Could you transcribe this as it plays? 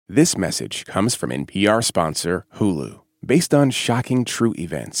This message comes from NPR sponsor Hulu. Based on shocking true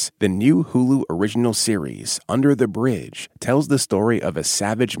events, the new Hulu original series, Under the Bridge, tells the story of a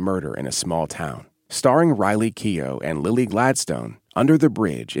savage murder in a small town. Starring Riley Keough and Lily Gladstone, Under the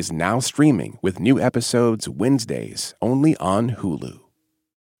Bridge is now streaming with new episodes Wednesdays only on Hulu.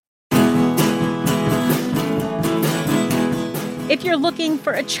 If you're looking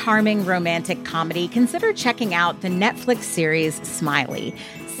for a charming romantic comedy, consider checking out the Netflix series Smiley.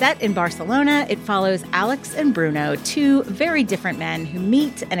 Set in Barcelona, it follows Alex and Bruno, two very different men who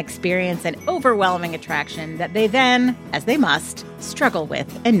meet and experience an overwhelming attraction that they then, as they must, struggle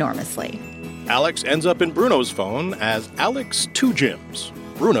with enormously. Alex ends up in Bruno's phone as Alex Two Jims.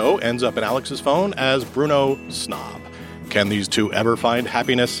 Bruno ends up in Alex's phone as Bruno Snob. Can these two ever find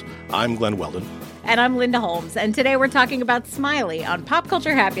happiness? I'm Glenn Weldon. And I'm Linda Holmes, and today we're talking about Smiley on Pop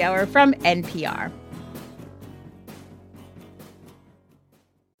Culture Happy Hour from NPR.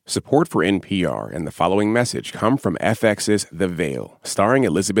 Support for NPR and the following message come from FX's The Veil, starring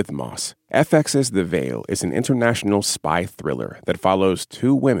Elizabeth Moss. FX's The Veil is an international spy thriller that follows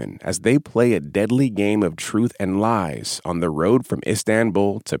two women as they play a deadly game of truth and lies on the road from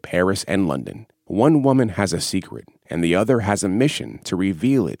Istanbul to Paris and London. One woman has a secret, and the other has a mission to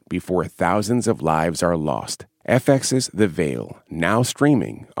reveal it before thousands of lives are lost. FX's The Veil, now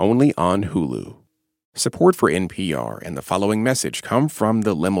streaming only on Hulu. Support for NPR and the following message come from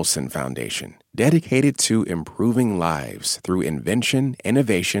the Lemelson Foundation, dedicated to improving lives through invention,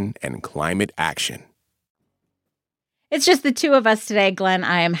 innovation, and climate action. It's just the two of us today, Glenn.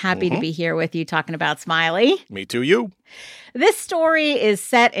 I am happy to be here with you talking about Smiley. Me too, you. This story is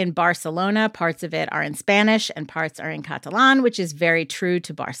set in Barcelona. Parts of it are in Spanish and parts are in Catalan, which is very true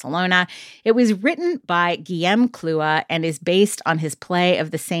to Barcelona. It was written by Guillem Clua and is based on his play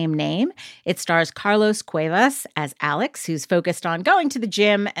of the same name. It stars Carlos Cuevas as Alex, who's focused on going to the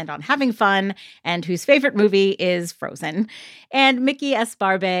gym and on having fun, and whose favorite movie is Frozen. And Mickey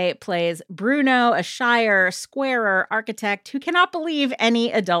Esbarbe plays Bruno, a shyer, squarer architect who cannot believe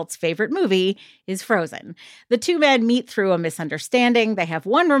any adult's favorite movie is Frozen. The two men meet through a misunderstanding. They have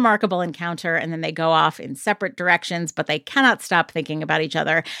one remarkable encounter, and then they go off in separate directions, but they cannot stop thinking about each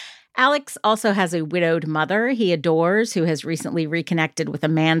other. Alex also has a widowed mother he adores who has recently reconnected with a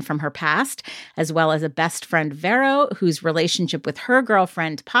man from her past, as well as a best friend, Vero, whose relationship with her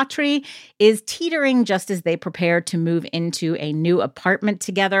girlfriend, Patri, is teetering just as they prepare to move into a new apartment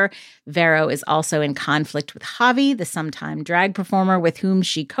together. Vero is also in conflict with Javi, the sometime drag performer with whom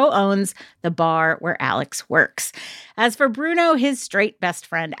she co-owns the bar where Alex works. As for Bruno, his straight best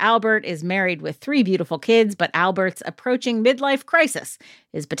friend, Albert, is married with 3 beautiful kids, but Albert's approaching midlife crisis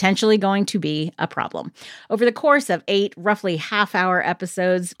is potentially going to be a problem. Over the course of 8 roughly half-hour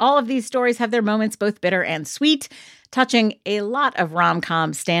episodes, all of these stories have their moments both bitter and sweet, touching a lot of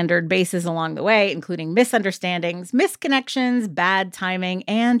rom-com standard bases along the way, including misunderstandings, misconnections, bad timing,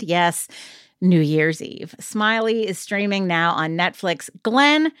 and yes, New Year's Eve. Smiley is streaming now on Netflix.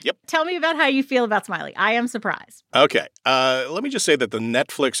 Glenn, Tell me about how you feel about Smiley. I am surprised. Okay. Let me just say that the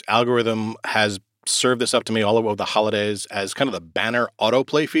Netflix algorithm has served this up to me all over the holidays as kind of the banner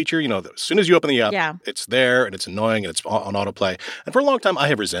autoplay feature. You know, as soon as you open the app, it's there and it's annoying and it's on autoplay. And for a long time, I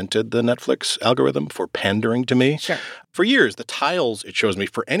have resented the Netflix algorithm for pandering to me. Sure. For years, the tiles it shows me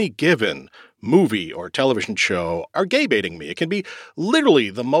for any given movie or television show are gay baiting me. It can be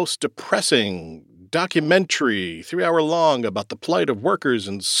literally the most depressing documentary, 3-hour long, about the plight of workers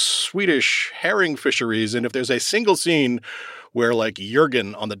in Swedish herring fisheries. And if there's a single scene where, like,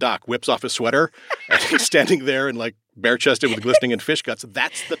 Jurgen on the dock whips off his sweater and he's standing there and, like, bare-chested with glistening and fish guts,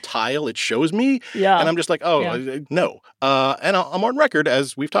 that's the tile it shows me. Yeah. And I'm just like, no. And I'm on record,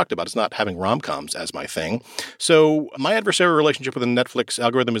 as we've talked about, it's not having rom-coms as my thing. So my adversarial relationship with the Netflix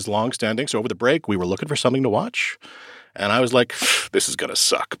algorithm is long-standing. So over the break, we were looking for something to watch. And I was like, this is going to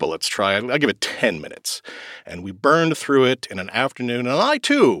suck, but let's try it. I'll give it 10 minutes. And we burned through it in an afternoon. And I,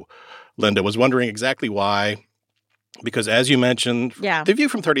 too, Linda, was wondering exactly why. Because as you mentioned, the view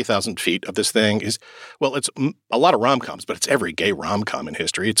from 30,000 feet of this thing is, well, it's a lot of rom-coms, but it's every gay rom-com in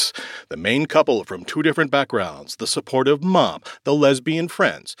history. It's the main couple from 2 different backgrounds, the supportive mom, the lesbian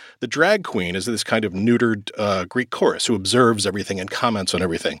friends. The drag queen is this kind of neutered Greek chorus who observes everything and comments on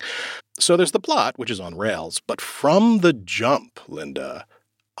everything. So there's the plot, which is on rails. But from the jump, Linda,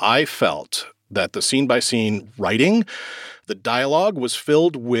 I felt that the scene-by-scene writing, the dialogue was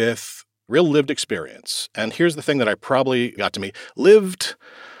filled with real lived experience. And here's the thing that I probably got to me. Lived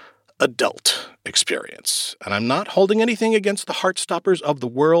adult experience. And I'm not holding anything against the Heartstoppers of the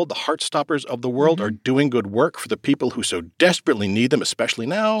world. The Heartstoppers of the world are doing good work for the people who so desperately need them, especially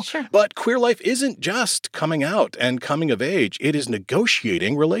now. Sure. But queer life isn't just coming out and coming of age. It is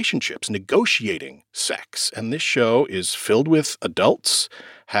negotiating relationships, negotiating sex. And this show is filled with adults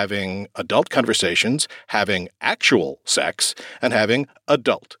having adult conversations, having actual sex, and having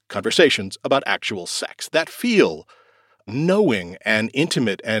adult conversations about actual sex that feel knowing and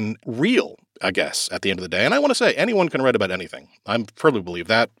intimate and real, I guess, at the end of the day. And I want to say, anyone can write about anything. I firmly believe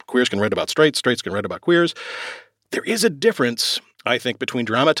that. Queers can write about straights. Straights can write about queers. There is a difference, I think, between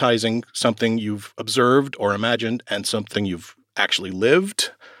dramatizing something you've observed or imagined and something you've actually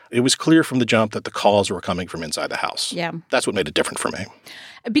lived. It was clear from the jump that the calls were coming from inside the house. Yeah. That's what made it different for me.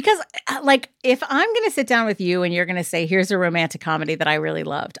 Because, if I'm going to sit down with you and you're going to say, here's a romantic comedy that I really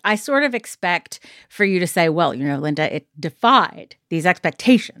loved, I sort of expect for you to say, well, Linda, it defied these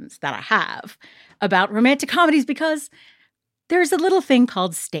expectations that I have about romantic comedies because there's a little thing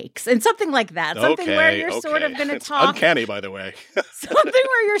called stakes and something like that. Something where you're sort of going to talk. Uncanny, by the way. Something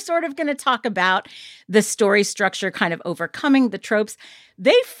where you're sort of going to talk about the story structure, kind of overcoming the tropes.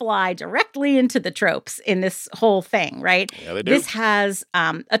 They fly directly into the tropes in this whole thing, right? Yeah, they do. This has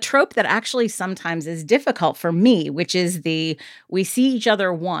a trope that actually sometimes is difficult for me, which is we see each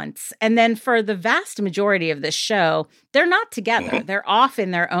other once. And then for the vast majority of this show, they're not together. Mm-hmm. They're off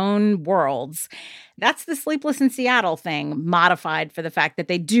in their own worlds. That's the Sleepless in Seattle thing, modified for the fact that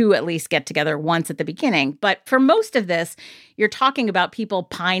they do at least get together once at the beginning. But for most of this, you're talking about people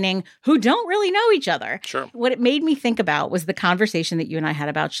pining who don't really know each other. Sure. What it made me think about was the conversation that you and I had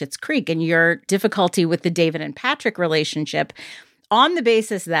about Schitt's Creek and your difficulty with the David and Patrick relationship on the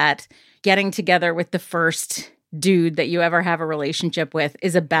basis that getting together with the first dude that you ever have a relationship with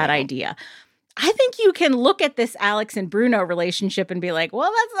is a bad idea. I think you can look at this Alex and Bruno relationship and be like,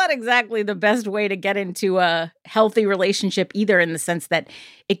 well, that's not exactly the best way to get into a healthy relationship either, in the sense that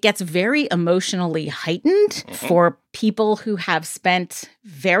it gets very emotionally heightened for people who have spent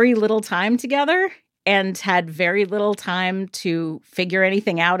very little time together and had very little time to figure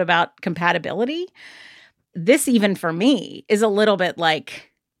anything out about compatibility. This, even for me, is a little bit like,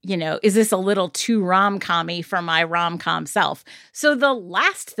 is this a little too rom-com-y for my rom-com self? So the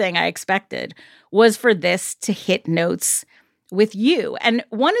last thing I expected was for this to hit notes with you. And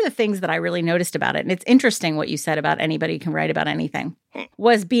one of the things that I really noticed about it, and it's interesting what you said about anybody can write about anything,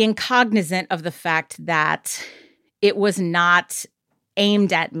 was being cognizant of the fact that it was not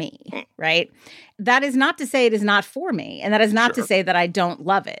aimed at me, right? That is not to say it is not for me. And that is not to say that I don't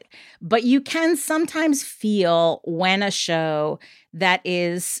love it. But you can sometimes feel when a show that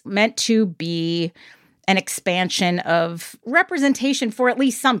is meant to be an expansion of representation for at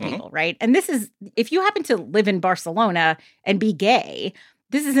least some people, right? And this is, if you happen to live in Barcelona and be gay,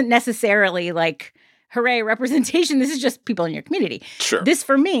 this isn't necessarily like, hooray, representation. This is just people in your community. Sure. This,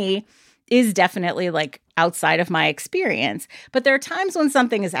 for me, is definitely like outside of my experience. But there are times when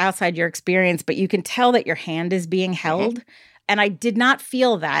something is outside your experience, but you can tell that your hand is being held. And I did not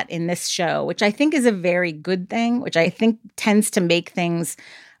feel that in this show, which I think is a very good thing, which I think tends to make things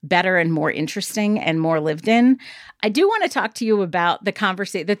better and more interesting and more lived in. I do want to talk to you about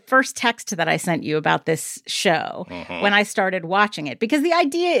the first text that I sent you about this show when I started watching it, because the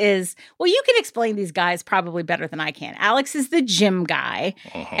idea is, well, you can explain these guys probably better than I can. Alex is the gym guy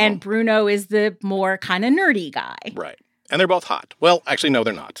and Bruno is the more kind of nerdy guy. Right. And they're both hot. Well, actually, no,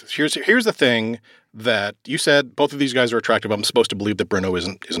 they're not. Here's the thing that you said, both of these guys are attractive. I'm supposed to believe that Bruno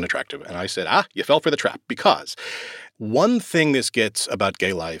isn't attractive. And I said, you fell for the trap, because one thing this gets about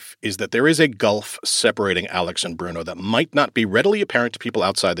gay life is that there is a gulf separating Alex and Bruno that might not be readily apparent to people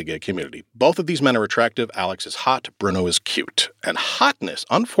outside the gay community. Both of these men are attractive. Alex is hot. Bruno is cute. And hotness,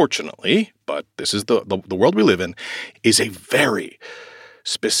 unfortunately, but this is the world we live in, is a very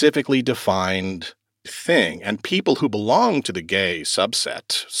specifically defined thing. And people who belong to the gay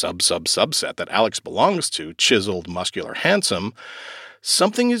subset that Alex belongs to, chiseled, muscular, handsome,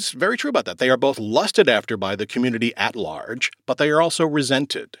 something is very true about that. They are both lusted after by the community at large, but they are also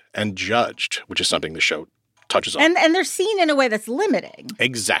resented and judged, which is something the show touches on. And they're seen in a way that's limiting.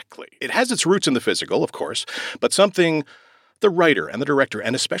 Exactly. It has its roots in the physical, of course, but something the writer and the director,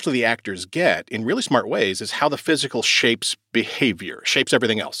 and especially the actors, get in really smart ways is how the physical shapes behavior, shapes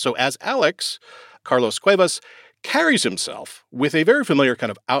everything else. So as Alex, Carlos Cuevas, carries himself with a very familiar kind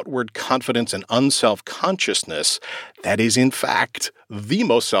of outward confidence and unself-consciousness that is, in fact, the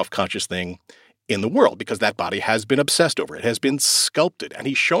most self-conscious thing in the world, because that body has been obsessed over. It has been sculpted, and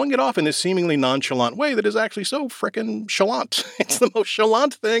he's showing it off in this seemingly nonchalant way that is actually so frickin' chalant. It's the most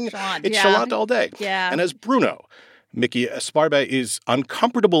chalant thing. It's chalant all day. Yeah. And as Bruno, Mickey Sparba is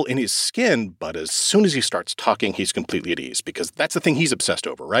uncomfortable in his skin, but as soon as he starts talking, he's completely at ease because that's the thing he's obsessed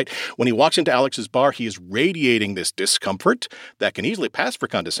over, right? When he walks into Alex's bar, he is radiating this discomfort that can easily pass for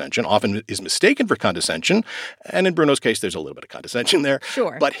condescension, often is mistaken for condescension. And in Bruno's case, there's a little bit of condescension there.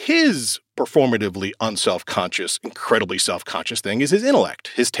 Sure. But his performatively unself-conscious, incredibly self-conscious thing is his intellect,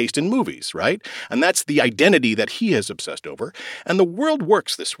 his taste in movies, right? And that's the identity that he has obsessed over. And the world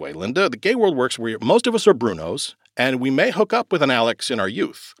works this way, Linda. The gay world works where most of us are Brunos, and we may hook up with an Alex in our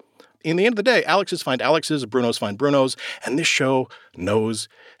youth. In the end of the day, Alexes find Alexes, Brunos find Brunos, and this show knows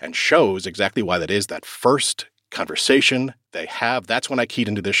and shows exactly why that is. That first conversation they have, that's when I keyed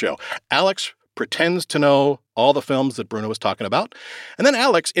into this show. Alex pretends to know all the films that Bruno was talking about, and then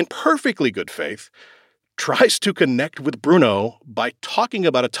Alex, in perfectly good faith, tries to connect with Bruno by talking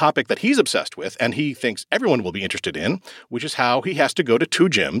about a topic that he's obsessed with and he thinks everyone will be interested in, which is how he has to go to 2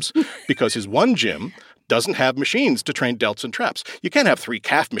 gyms because his one gym doesn't have machines to train delts and traps. You can't have 3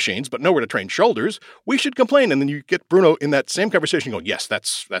 calf machines, but nowhere to train shoulders. We should complain. And then you get Bruno in that same conversation going, yes,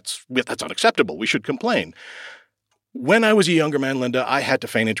 that's unacceptable. We should complain. When I was a younger man, Linda, I had to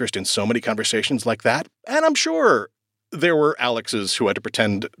feign interest in so many conversations like that. And I'm sure there were Alexes who had to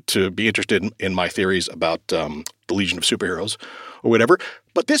pretend to be interested in my theories about the Legion of Superheroes or whatever.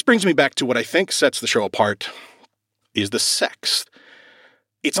 But this brings me back to what I think sets the show apart is the sex.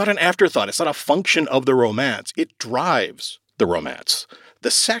 It's not an afterthought. It's not a function of the romance. It drives the romance. The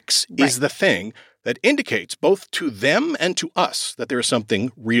sex is the thing that indicates both to them and to us that there is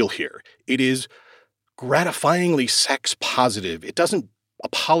something real here. It is gratifyingly sex positive. It doesn't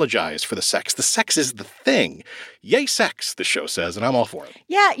apologize for the sex. The sex is the thing. Yay, sex, the show says, and I'm all for it.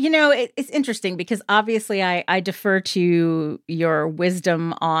 Yeah, it's interesting because obviously I defer to your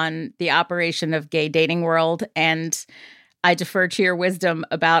wisdom on the operation of gay dating world, and I defer to your wisdom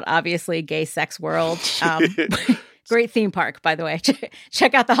about obviously gay sex world. Great theme park, by the way.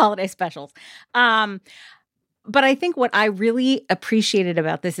 Check out the holiday specials. But I think what I really appreciated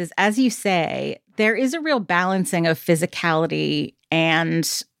about this is, as you say, there is a real balancing of physicality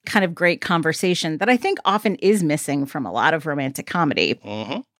and kind of great conversation that I think often is missing from a lot of romantic comedy.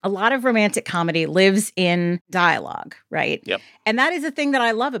 Mm-hmm. A lot of romantic comedy lives in dialogue, right? Yep. And that is a thing that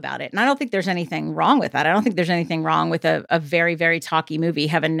I love about it. And I don't think there's anything wrong with that. I don't think there's anything wrong with a very, very talky movie.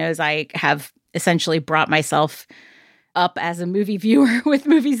 Heaven knows I have essentially brought myself up as a movie viewer with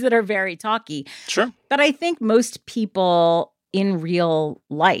movies that are very talky. Sure. But I think most people in real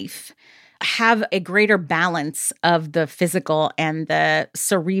life have a greater balance of the physical and the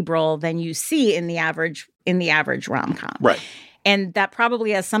cerebral than you see in the average rom-com. Right. And that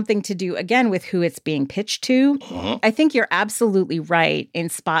probably has something to do, again, with who it's being pitched to. Mm-hmm. I think you're absolutely right in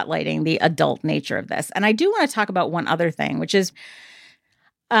spotlighting the adult nature of this. And I do want to talk about one other thing, which is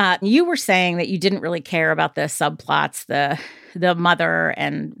you were saying that you didn't really care about the subplots, the mother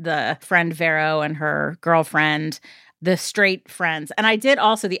and the friend Vero and her girlfriend, the straight friends. And I did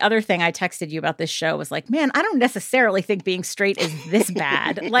also, the other thing I texted you about this show was like, man, I don't necessarily think being straight is this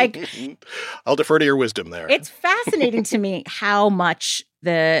bad. Like, I'll defer to your wisdom there. It's fascinating to me how much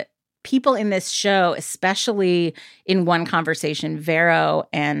the people in this show, especially in one conversation, Vero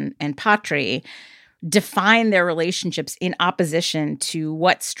and Patri, define their relationships in opposition to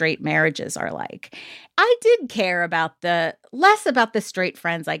what straight marriages are like. I did care about less about the straight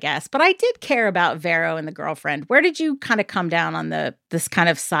friends, I guess, but I did care about Vero and the girlfriend. Where did you kind of come down on this kind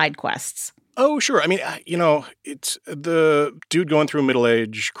of side quests? Oh, sure. I mean, it's the dude going through a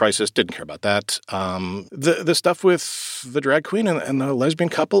middle-age crisis. Didn't care about that. The stuff with the drag queen and the lesbian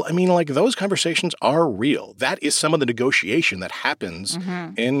couple, I mean, like, those conversations are real. That is some of the negotiation that happens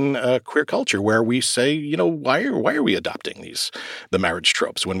in queer culture where we say, why are we adopting the marriage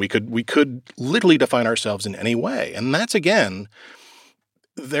tropes when we could literally define ourselves in any way? And that's, again,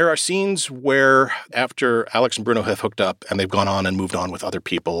 there are scenes where after Alex and Bruno have hooked up and they've gone on and moved on with other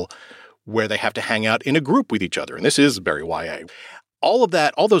people, where they have to hang out in a group with each other. And this is very YA. All of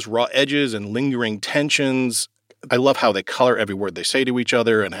that, all those raw edges and lingering tensions, I love how they color every word they say to each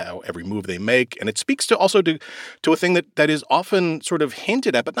other and how every move they make. And it speaks to a thing that is often sort of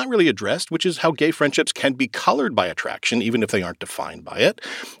hinted at, but not really addressed, which is how gay friendships can be colored by attraction, even if they aren't defined by it.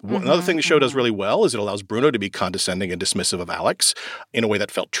 Another thing the show does really well is it allows Bruno to be condescending and dismissive of Alex in a way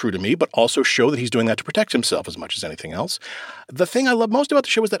that felt true to me, but also show that he's doing that to protect himself as much as anything else. The thing I love most about the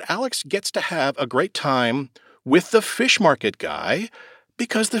show is that Alex gets to have a great time with the fish market guy,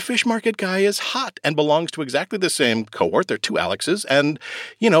 because the fish market guy is hot and belongs to exactly the same cohort. They're 2 Alexes. And,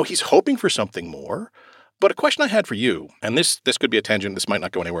 he's hoping for something more. But a question I had for you, and this could be a tangent, this might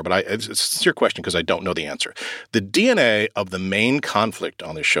not go anywhere, but it's a sincere question because I don't know the answer. The DNA of the main conflict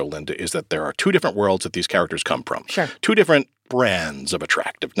on this show, Linda, is that there are two different worlds that these characters come from. Sure. Two different brands of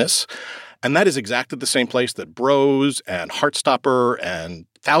attractiveness. And that is exactly the same place that Bros and Heartstopper and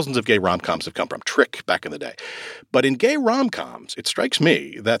thousands of gay rom-coms have come from. Trick back in the day. But in gay rom-coms, it strikes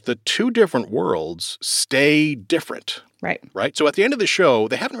me that the two different worlds stay different. Right? So at the end of the show,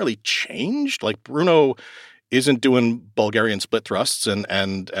 they haven't really changed. Like Bruno isn't doing Bulgarian split thrusts and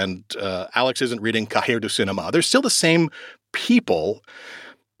Alex isn't reading Cahiers du Cinema. They're still the same people.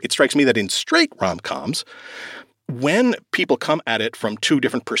 It strikes me that in straight rom-coms, when people come at it from two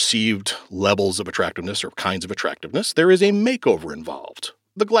different perceived levels of attractiveness or kinds of attractiveness, there is a makeover involved.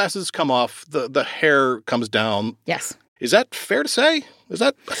 The glasses come off, the hair comes down. Yes. Is that fair to say? Is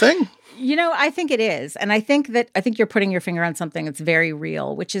that a thing? I think it is. And I think you're putting your finger on something that's very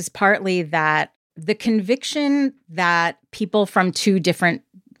real, which is partly that the conviction that people from two different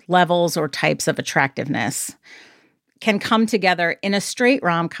levels or types of attractiveness can come together in a straight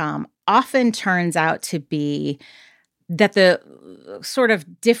rom-com often turns out to be that the sort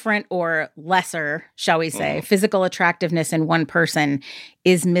of different or lesser, shall we say, physical attractiveness in one person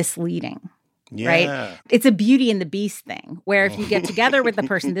is misleading. Yeah. Right? It's a Beauty and the Beast thing, where if you get together with the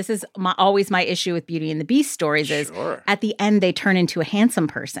person, this is always my issue with Beauty and the Beast stories is at the end they turn into a handsome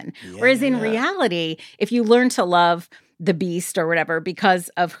person. Yeah. Whereas in reality, if you learn to love the beast or whatever because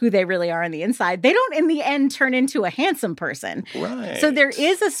of who they really are on the inside, they don't in the end turn into a handsome person. Right. So there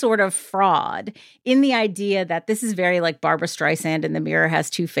is a sort of fraud in the idea that this is very like Barbra Streisand and The Mirror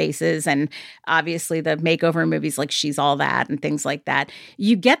Has Two Faces, and obviously the makeover movies like She's All That and things like that.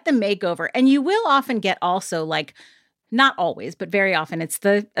 You get the makeover, and you will often get also like, not always, but very often it's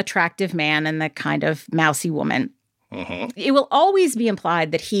the attractive man and the kind of mousy woman. Mm-hmm. It will always be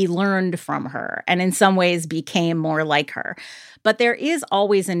implied that he learned from her and in some ways became more like her. But there is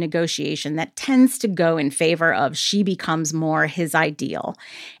always a negotiation that tends to go in favor of she becomes more his ideal.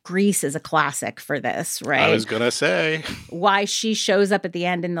 Grease is a classic for this, right? I was going to say. Why she shows up at the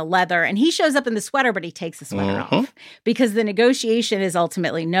end in the leather and he shows up in the sweater, but he takes the sweater off. Because the negotiation is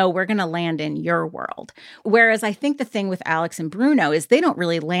ultimately, no, we're going to land in your world. Whereas I think the thing with Alex and Bruno is they don't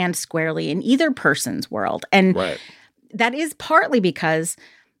really land squarely in either person's world. And that is partly because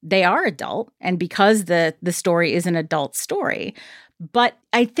they are adult and because the story is an adult story. But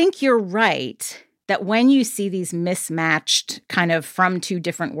I think you're right that when you see these mismatched kind of from two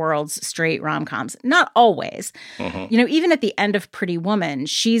different worlds straight rom-coms, not always, even at the end of Pretty Woman,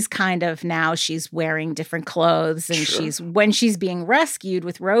 she's kind of now she's wearing different clothes and when she's being rescued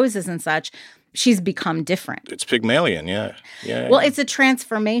with roses and such, she's become different. It's Pygmalion, yeah. Well, it's a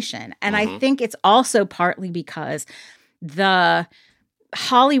transformation. And I think it's also partly because the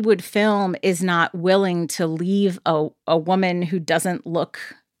Hollywood film is not willing to leave a woman who doesn't look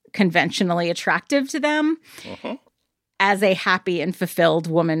conventionally attractive to them as a happy and fulfilled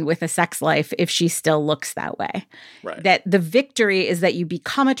woman with a sex life if she still looks that way. Right. That the victory is that you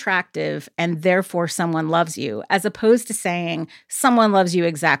become attractive and therefore someone loves you, as opposed to saying someone loves you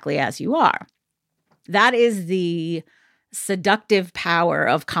exactly as you are. That is the seductive power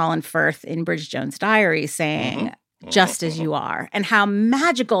of Colin Firth in Bridget Jones' Diary saying, just as you are, and how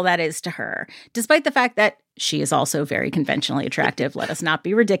magical that is to her, despite the fact that she is also very conventionally attractive. Let us not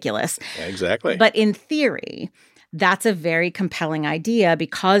be ridiculous. Exactly. But in theory, that's a very compelling idea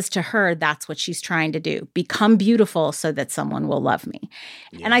because to her, that's what she's trying to do. Become beautiful so that someone will love me.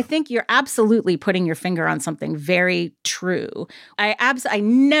 Yeah. And I think you're absolutely putting your finger on something very true. I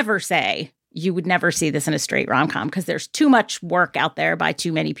never say you would never see this in a straight rom-com because there's too much work out there by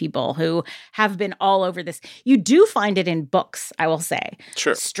too many people who have been all over this. You do find it in books, I will say.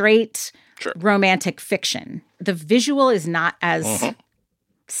 Sure. Straight romantic fiction. The visual is not as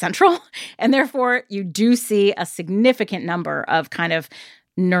central, and therefore you do see a significant number of kind of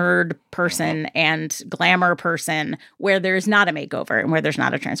nerd person and glamour person where there's not a makeover and where there's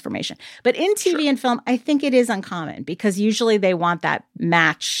not a transformation. But in TV and film, I think it is uncommon because usually they want that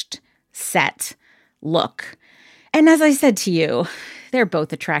matched set look. And as I said to you, they're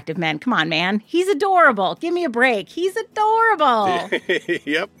both attractive men. Come on, man. He's adorable. Give me a break. He's adorable.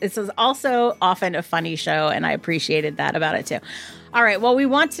 Yep. This is also often a funny show, and I appreciated that about it, too. All right. Well, we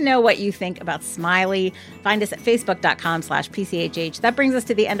want to know what you think about Smiley. Find us at facebook.com/PCHH. That brings us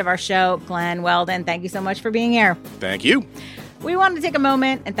to the end of our show. Glenn Weldon, thank you so much for being here. Thank you. We wanted to take a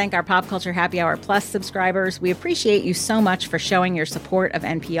moment and thank our Pop Culture Happy Hour Plus subscribers. We appreciate you so much for showing your support of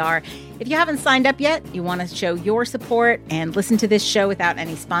NPR. If you haven't signed up yet, you want to show your support and listen to this show without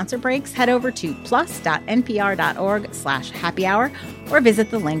any sponsor breaks, head over to plus.npr.org/happy hour or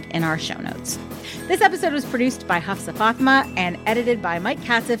visit the link in our show notes. This episode was produced by Hafsa Fatima and edited by Mike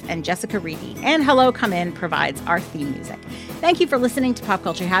Katzif and Jessica Reedy. And Hello Come In provides our theme music. Thank you for listening to Pop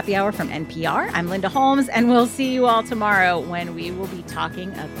Culture Happy Hour from NPR. I'm Linda Holmes, and we'll see you all tomorrow when we will be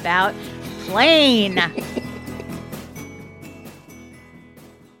talking about Plane.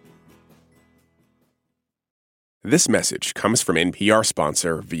 This message comes from NPR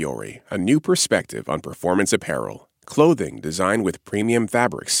sponsor Vuori, a new perspective on performance apparel. Clothing designed with premium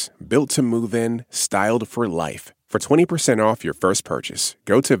fabrics, built to move in, styled for life. For 20% off your first purchase,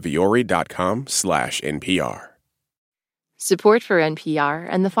 go to vuori.com/NPR. Support for NPR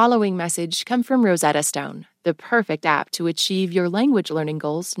and the following message come from Rosetta Stone, the perfect app to achieve your language learning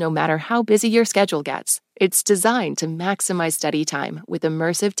goals no matter how busy your schedule gets. It's designed to maximize study time with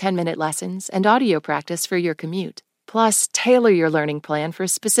immersive 10-minute lessons and audio practice for your commute. Plus, tailor your learning plan for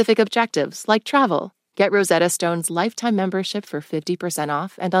specific objectives like travel. Get Rosetta Stone's lifetime membership for 50%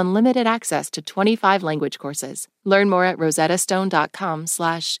 off and unlimited access to 25 language courses. Learn more at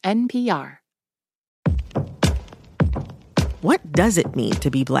rosettastone.com/NPR. What does it mean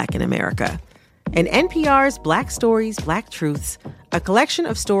to be Black in America? In NPR's Black Stories, Black Truths, a collection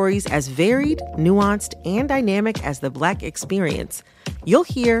of stories as varied, nuanced, and dynamic as the Black experience, you'll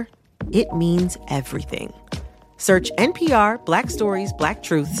hear it means everything. Search NPR Black Stories, Black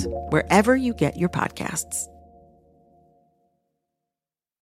Truths wherever you get your podcasts.